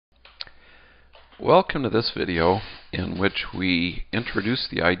Welcome to this video in which we introduce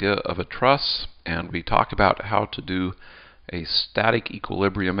the idea of a truss and we talk about how to do a static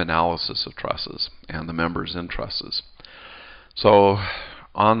equilibrium analysis of trusses and the members in trusses. So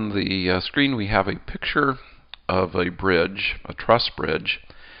on the screen we have a picture of a bridge, a truss bridge,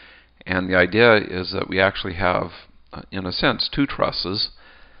 and the idea is that we actually have in a sense two trusses.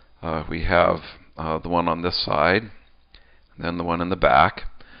 We have the one on this side and then the one in the back.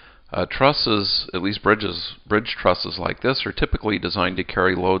 Trusses, at least bridge trusses like this, are typically designed to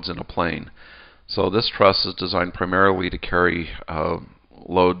carry loads in a plane. So this truss is designed primarily to carry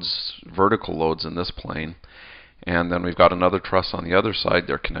loads, vertical loads in this plane. And then we've got another truss on the other side.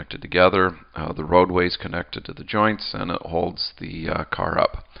 They're connected together. The roadway is connected to the joints and it holds the car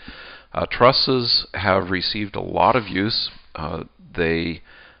up. Trusses have received a lot of use. They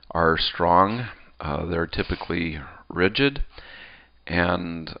are strong. They're typically rigid.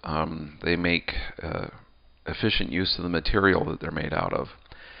 And they make efficient use of the material that they're made out of.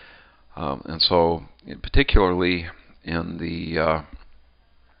 And so, particularly in the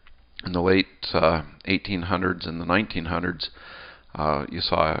late 1800s and the 1900s, you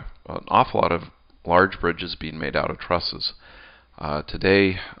saw an awful lot of large bridges being made out of trusses.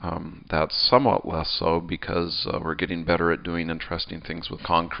 Today, that's somewhat less so because we're getting better at doing interesting things with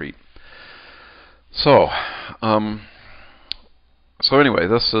concrete. So anyway,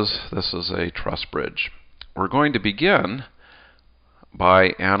 this is a truss bridge. We're going to begin by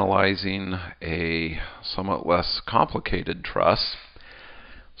analyzing a somewhat less complicated truss.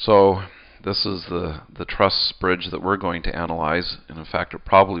 So this is the truss bridge that we're going to analyze, and in fact it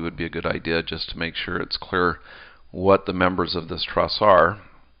probably would be a good idea just to make sure it's clear what the members of this truss are.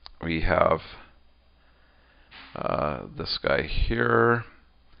 We have this guy here,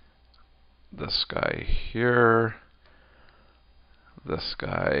 this guy here, this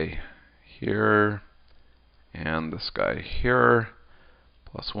guy here, and this guy here,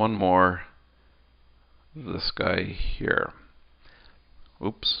 plus one more, this guy here.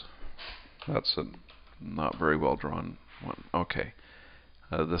 Oops, that's a not very well drawn one. Okay,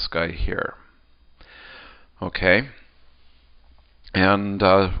 this guy here. Okay, and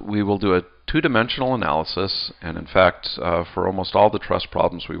we will do a two-dimensional analysis, and in fact, for almost all the truss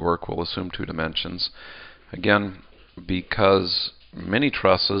problems we work, we'll assume two dimensions. Again, because many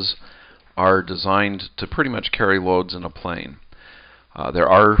trusses are designed to pretty much carry loads in a plane. There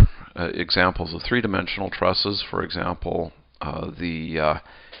are examples of three-dimensional trusses. For example, the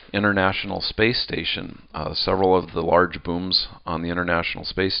International Space Station. Several of the large booms on the International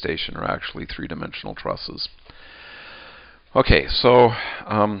Space Station are actually three-dimensional trusses. Okay, so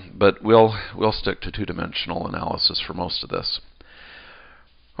but we'll stick to two-dimensional analysis for most of this.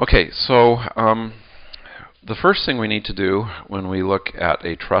 Okay, so the first thing we need to do when we look at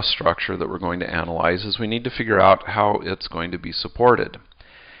a truss structure that we're going to analyze is we need to figure out how it's going to be supported.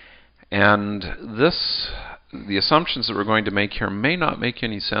 And the assumptions that we're going to make here may not make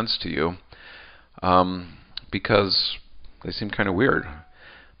any sense to you because they seem kind of weird.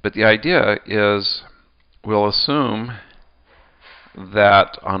 But the idea is we'll assume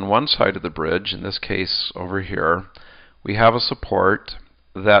that on one side of the bridge, in this case over here, we have a support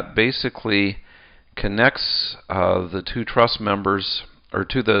that basically connects the two truss members, or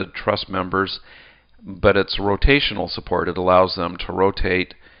to the truss members, but it's rotational support. It allows them to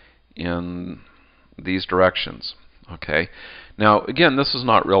rotate in these directions. Okay. Now, again, this is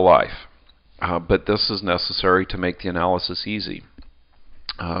not real life, but this is necessary to make the analysis easy.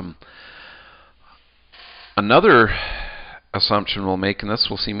 Another assumption we'll make, and this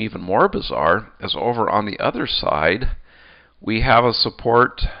will seem even more bizarre, is over on the other side, we have a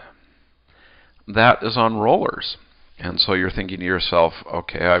support that is on rollers. And so you're thinking to yourself,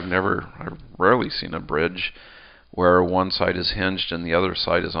 okay, I've rarely seen a bridge where one side is hinged and the other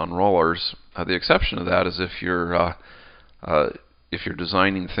side is on rollers. The exception to that is if you're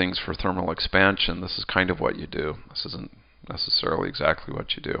designing things for thermal expansion. This is kind of what you do. This isn't necessarily exactly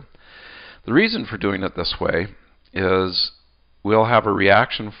what you do. The reason for doing it this way is we'll have a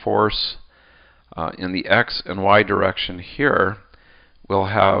reaction force in the X and Y direction here. We'll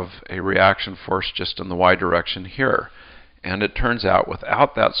have a reaction force just in the Y direction here. And it turns out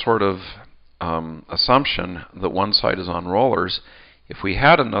without that sort of assumption that one side is on rollers, if we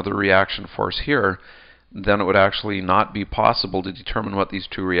had another reaction force here, then it would actually not be possible to determine what these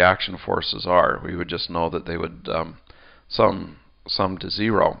two reaction forces are. We would just know that they would sum to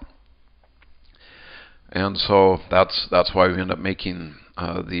zero. And so that's why we end up making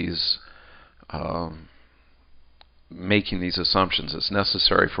these assumptions. It's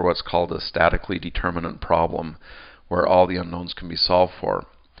necessary for what's called a statically determinant problem, where all the unknowns can be solved for.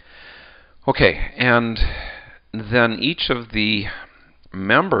 Okay, and then each of the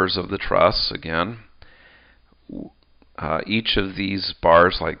members of the truss, again, each of these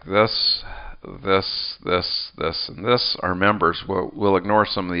bars like this, this, and this are members. We'll ignore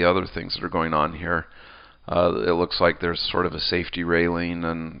some of the other things that are going on here. It looks like there's sort of a safety railing,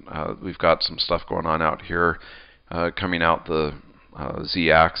 and we've got some stuff going on out here coming out the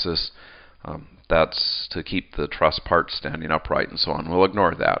z-axis. That's to keep the truss parts standing upright and so on. We'll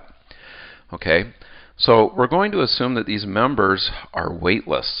ignore that. Okay, so we're going to assume that these members are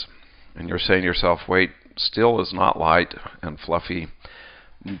weightless. And you're saying to yourself, wait, steel is not light and fluffy.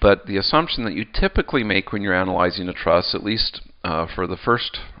 But the assumption that you typically make when you're analyzing a truss, at least for the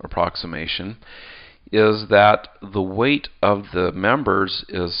first approximation, is that the weight of the members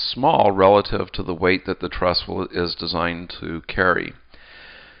is small relative to the weight that the truss is designed to carry.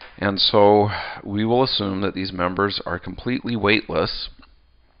 And so we will assume that these members are completely weightless,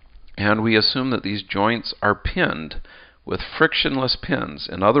 and we assume that these joints are pinned with frictionless pins.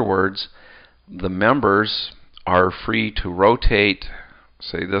 In other words, the members are free to rotate.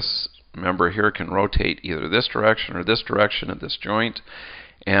 Say this member here can rotate either this direction or this direction at this joint,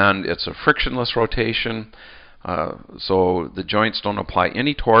 and it's a frictionless rotation, so the joints don't apply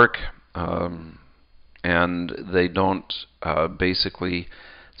any torque, and they don't basically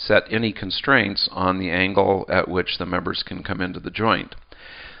set any constraints on the angle at which the members can come into the joint.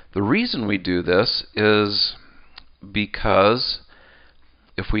 The reason we do this is because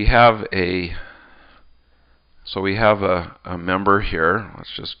if we have a member here,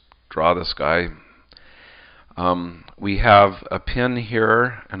 let's just draw this guy. We have a pin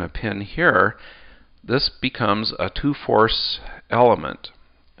here and a pin here. This becomes a two-force element.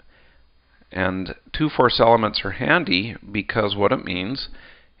 And two-force elements are handy because what it means,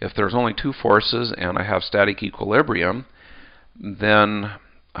 if there's only two forces and I have static equilibrium, then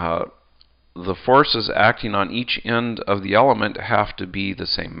the forces acting on each end of the element have to be the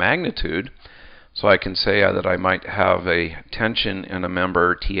same magnitude. So I can say that I might have a tension in a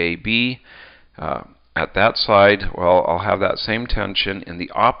member TAB. At that side, well, I'll have that same tension in the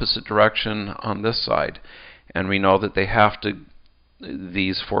opposite direction on this side. And we know that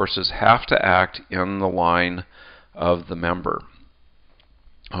these forces have to act in the line of the member.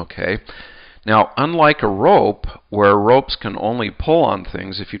 Okay. Now, unlike a rope, where ropes can only pull on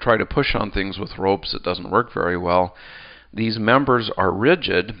things, if you try to push on things with ropes, it doesn't work very well. These members are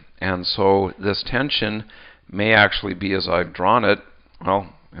rigid, and so this tension may actually be as I've drawn it.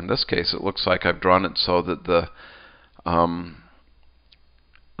 Well, in this case, it looks like I've drawn it so that the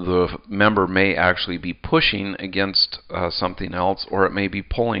member may actually be pushing against something else, or it may be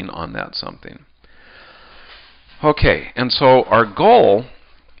pulling on that something. Okay, and so our goal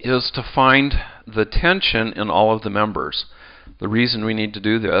is to find the tension in all of the members. The reason we need to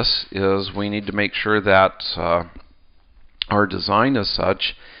do this is we need to make sure that our design is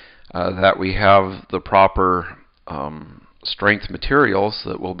such that we have the proper strength materials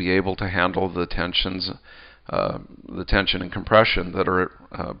that will be able to handle the tension and compression that are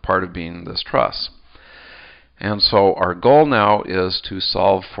part of being this truss. And so our goal now is to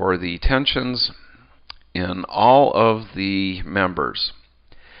solve for the tensions in all of the members.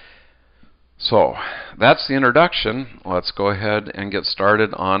 So that's the introduction. Let's go ahead and get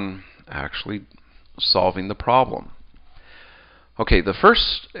started on actually solving the problem. Okay,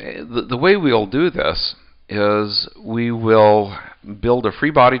 the way we'll do this is we will build a free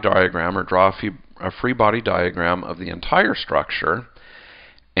body diagram or draw a free body diagram of the entire structure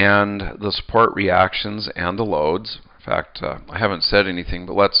and the support reactions and the loads. In fact, I haven't said anything,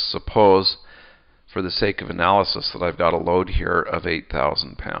 but let's suppose for the sake of analysis that I've got a load here of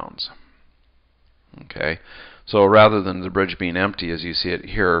 8,000 pounds. Okay, so rather than the bridge being empty as you see it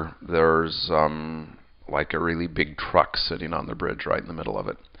here, there's like a really big truck sitting on the bridge right in the middle of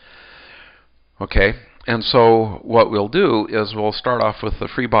it. Okay, and so what we'll do is we'll start off with the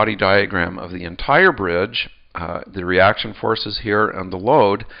free body diagram of the entire bridge, the reaction forces here and the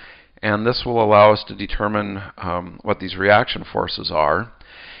load, and this will allow us to determine what these reaction forces are.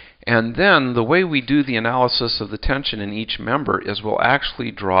 And then the way we do the analysis of the tension in each member is we'll actually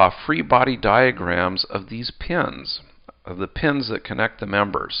draw free body diagrams of these pins, of the pins that connect the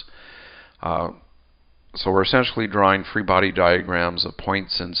members. So we're essentially drawing free body diagrams of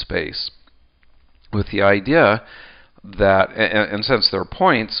points in space, with the idea that, and since they're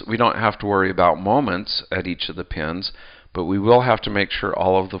points, we don't have to worry about moments at each of the pins, but we will have to make sure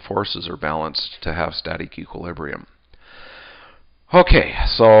all of the forces are balanced to have static equilibrium. Okay,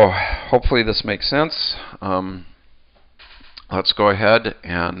 so hopefully this makes sense. Let's go ahead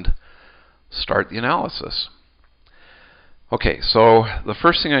and start the analysis. Okay, so the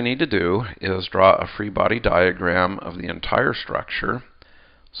first thing I need to do is draw a free body diagram of the entire structure.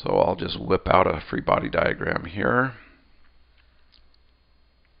 So I'll just whip out a free body diagram here.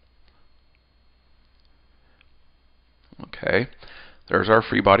 Okay, there's our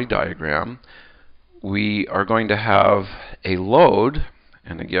free body diagram. We are going to have a load,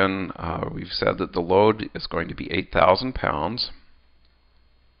 and again, we've said that the load is going to be 8,000 pounds.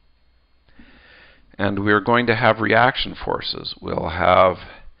 And we're going to have reaction forces. We'll have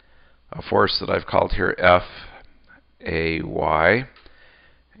a force that I've called here FAY,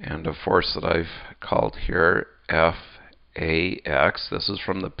 and a force that I've called here FAX. This is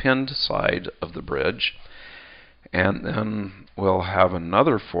from the pinned side of the bridge. And then we'll have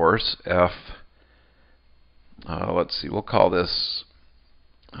another force, let's see, we'll call this,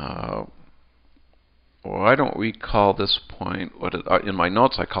 why don't we call this point, in my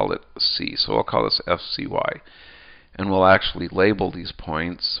notes I call it C, so I'll call this FCY. And we'll actually label these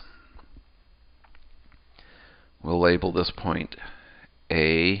points. We'll label this point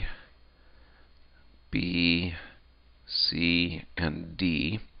A, B, C, and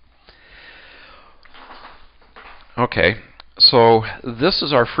D. Okay, so this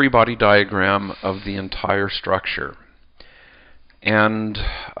is our free body diagram of the entire structure. And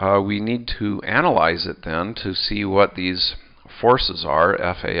we need to analyze it then to see what these forces are,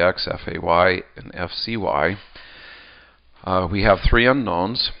 FAX, FAY, and FCY. We have three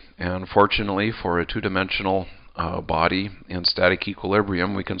unknowns, and fortunately for a two-dimensional body in static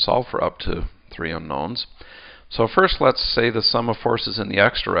equilibrium, we can solve for up to three unknowns. So first, let's say the sum of forces in the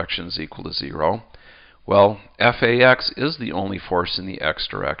x direction is equal to 0. Well, FAX is the only force in the x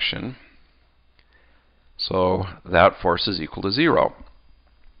direction, so that force is equal to 0.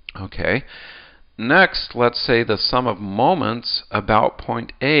 Okay. Next, let's say the sum of moments about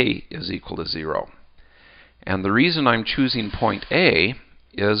point A is equal to 0. And the reason I'm choosing point A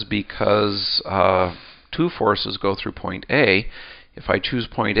is because two forces go through point A. If I choose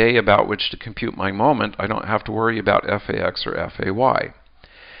point A about which to compute my moment, I don't have to worry about FAX or FAY.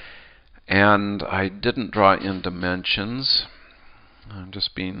 And I didn't draw in dimensions. I'm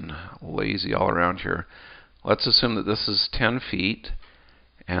just being lazy all around here. Let's assume that this is 10 feet,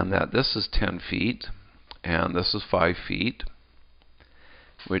 and that this is 10 feet, and this is 5 feet,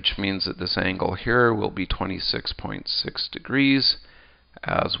 which means that this angle here will be 26.6 degrees,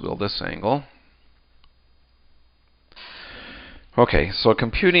 as will this angle. Okay, so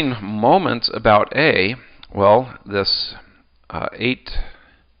computing moments about A, well, this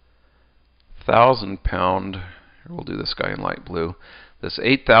 8,000 pound, we'll do this guy in light blue, this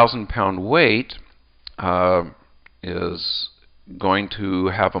 8,000 pound weight is going to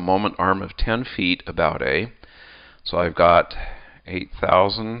have a moment arm of 10 feet about A. So I've got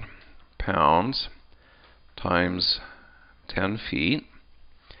 8,000 pounds times 10 feet.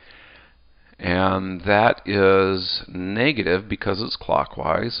 And that is negative because it's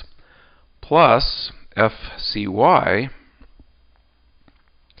clockwise, plus FCY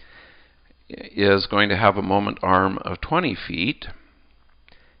is going to have a moment arm of 20 feet,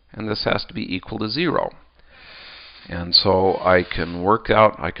 and this has to be equal to 0. And so I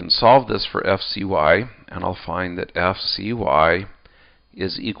can solve this for FCY, and I'll find that FCY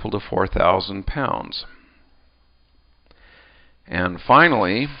is equal to 4,000 pounds. And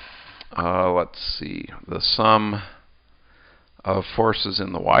finally, let's see, the sum of forces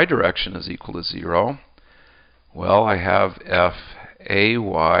in the y direction is equal to 0. Well, I have FAY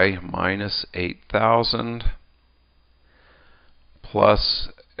minus 8,000 plus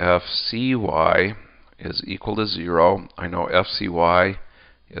FCY is equal to 0. I know FCY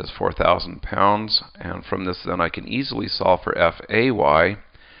is 4,000 pounds, and from this then I can easily solve for FAY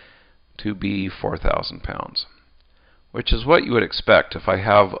to be 4,000 pounds, which is what you would expect if I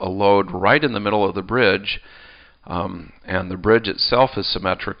have a load right in the middle of the bridge, and the bridge itself is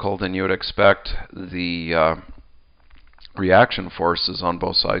symmetrical. Then you would expect the reaction forces on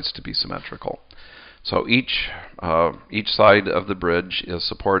both sides to be symmetrical. So each side of the bridge is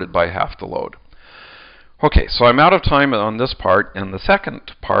supported by half the load. Okay, so I'm out of time on this part. In the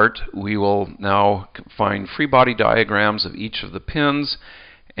second part, we will now find free body diagrams of each of the pins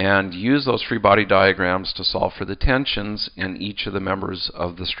and use those free body diagrams to solve for the tensions in each of the members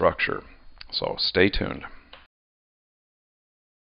of the structure. So stay tuned.